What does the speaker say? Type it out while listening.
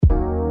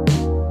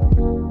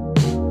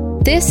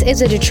This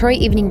is a Detroit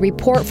Evening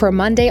Report for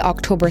Monday,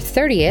 October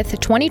 30th,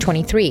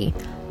 2023.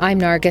 I'm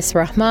Nargis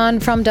Rahman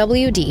from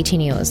WDET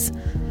News.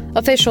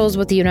 Officials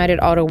with the United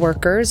Auto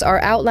Workers are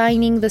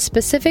outlining the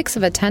specifics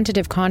of a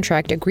tentative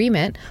contract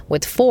agreement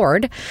with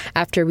Ford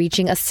after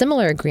reaching a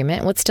similar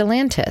agreement with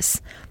Stellantis.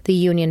 The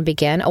union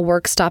began a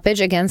work stoppage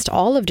against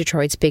all of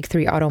Detroit's big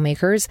three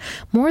automakers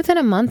more than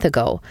a month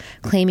ago,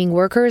 claiming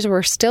workers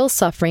were still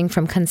suffering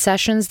from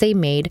concessions they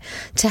made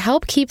to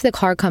help keep the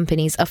car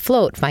companies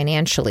afloat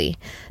financially.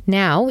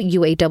 Now,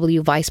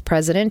 UAW Vice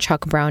President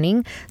Chuck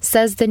Browning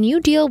says the new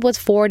deal with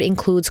Ford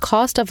includes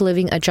cost of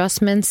living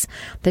adjustments,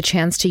 the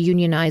chance to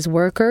unionize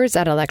workers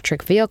at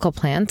electric vehicle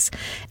plants,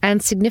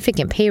 and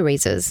significant pay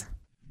raises.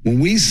 When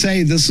we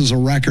say this is a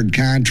record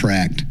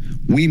contract,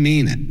 we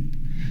mean it.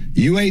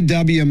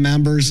 UAW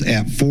members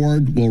at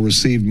Ford will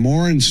receive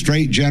more in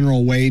straight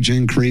general wage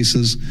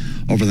increases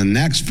over the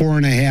next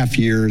 4.5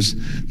 years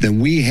than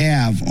we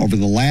have over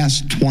the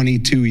last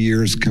 22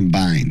 years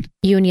combined.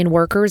 Union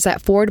workers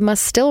at Ford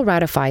must still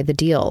ratify the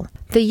deal.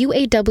 The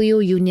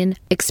UAW union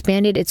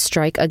expanded its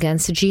strike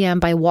against GM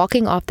by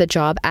walking off the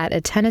job at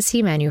a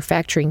Tennessee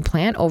manufacturing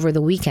plant over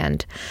the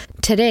weekend.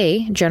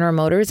 Today, General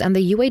Motors and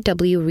the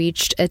UAW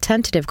reached a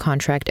tentative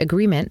contract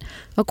agreement,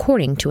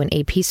 according to an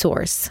AP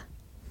source.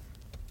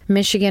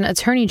 Michigan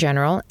Attorney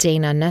General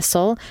Dana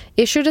Nessel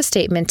issued a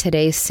statement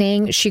today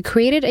saying she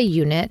created a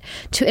unit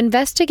to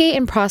investigate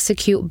and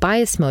prosecute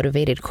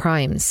bias-motivated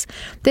crimes.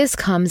 This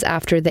comes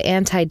after the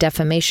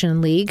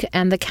Anti-Defamation League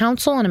and the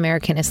Council on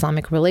American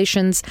Islamic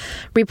Relations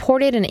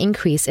reported an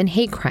increase in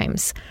hate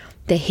crimes.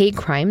 The Hate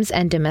Crimes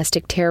and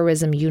Domestic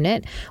Terrorism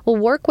Unit will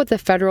work with the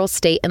federal,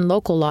 state, and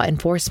local law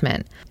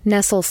enforcement.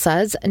 Nessel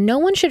says no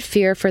one should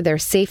fear for their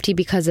safety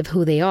because of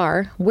who they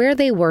are, where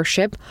they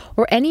worship,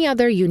 or any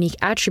other unique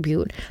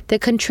attribute that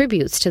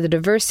contributes to the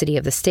diversity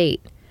of the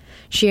state.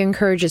 She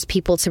encourages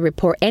people to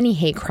report any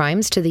hate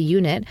crimes to the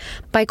unit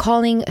by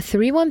calling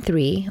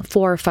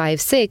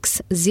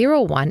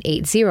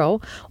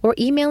 313-456-0180 or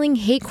emailing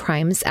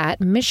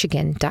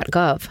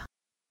hatecrimes@michigan.gov.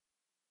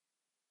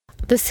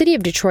 The City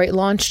of Detroit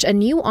launched a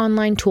new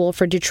online tool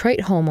for Detroit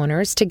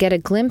homeowners to get a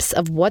glimpse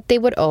of what they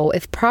would owe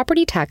if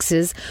property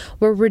taxes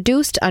were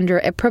reduced under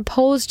a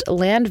proposed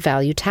land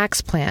value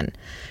tax plan.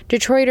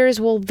 Detroiters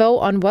will vote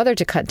on whether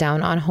to cut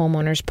down on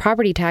homeowners'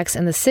 property tax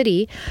in the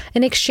city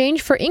in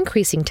exchange for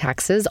increasing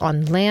taxes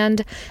on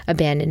land,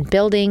 abandoned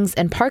buildings,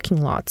 and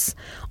parking lots.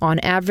 On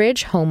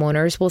average,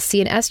 homeowners will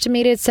see an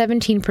estimated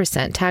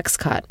 17% tax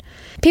cut.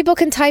 People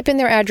can type in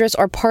their address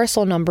or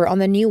parcel number on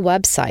the new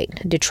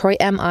website,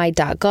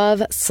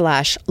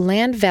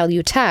 detroitmi.gov/land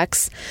value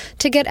tax,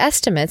 to get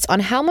estimates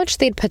on how much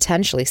they'd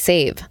potentially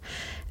save.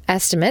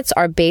 Estimates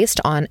are based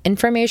on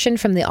information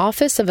from the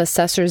Office of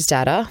Assessors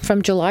data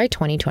from July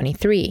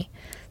 2023.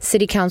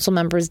 City Council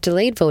members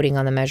delayed voting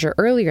on the measure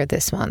earlier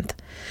this month.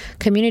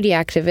 Community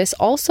activists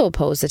also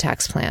oppose the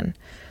tax plan.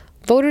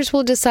 Voters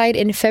will decide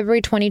in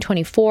February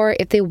 2024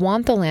 if they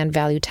want the land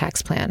value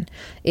tax plan.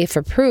 If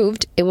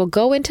approved, it will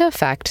go into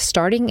effect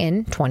starting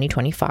in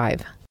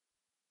 2025.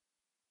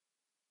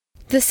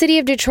 The City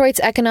of Detroit's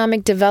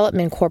Economic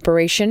Development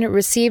Corporation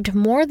received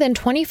more than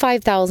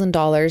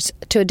 $25,000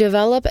 to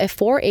develop a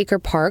 4-acre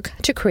park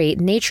to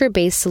create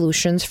nature-based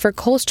solutions for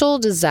coastal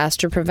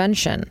disaster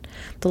prevention.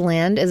 The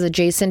land is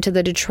adjacent to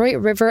the Detroit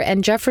River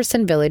and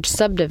Jefferson Village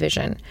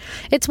subdivision.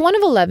 It's one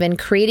of 11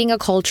 Creating a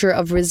Culture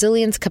of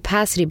Resilience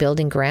capacity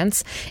building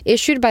grants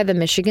issued by the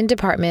Michigan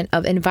Department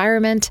of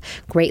Environment,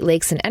 Great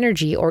Lakes and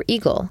Energy, or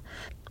EGLE.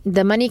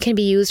 The money can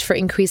be used for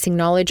increasing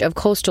knowledge of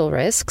coastal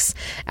risks,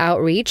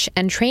 outreach,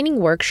 and training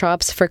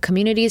workshops for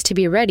communities to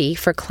be ready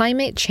for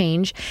climate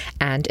change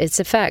and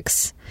its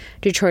effects.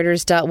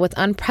 Detroiters dealt with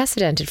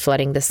unprecedented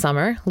flooding this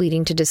summer,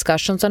 leading to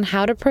discussions on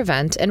how to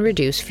prevent and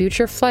reduce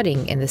future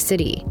flooding in the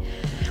city.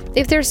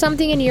 If there's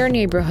something in your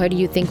neighborhood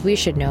you think we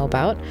should know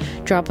about,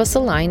 drop us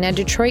a line at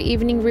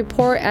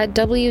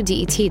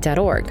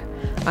DetroitEveningReport@WDET.org.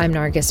 I'm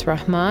Nargis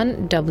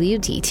Rahman,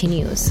 WDET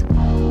News.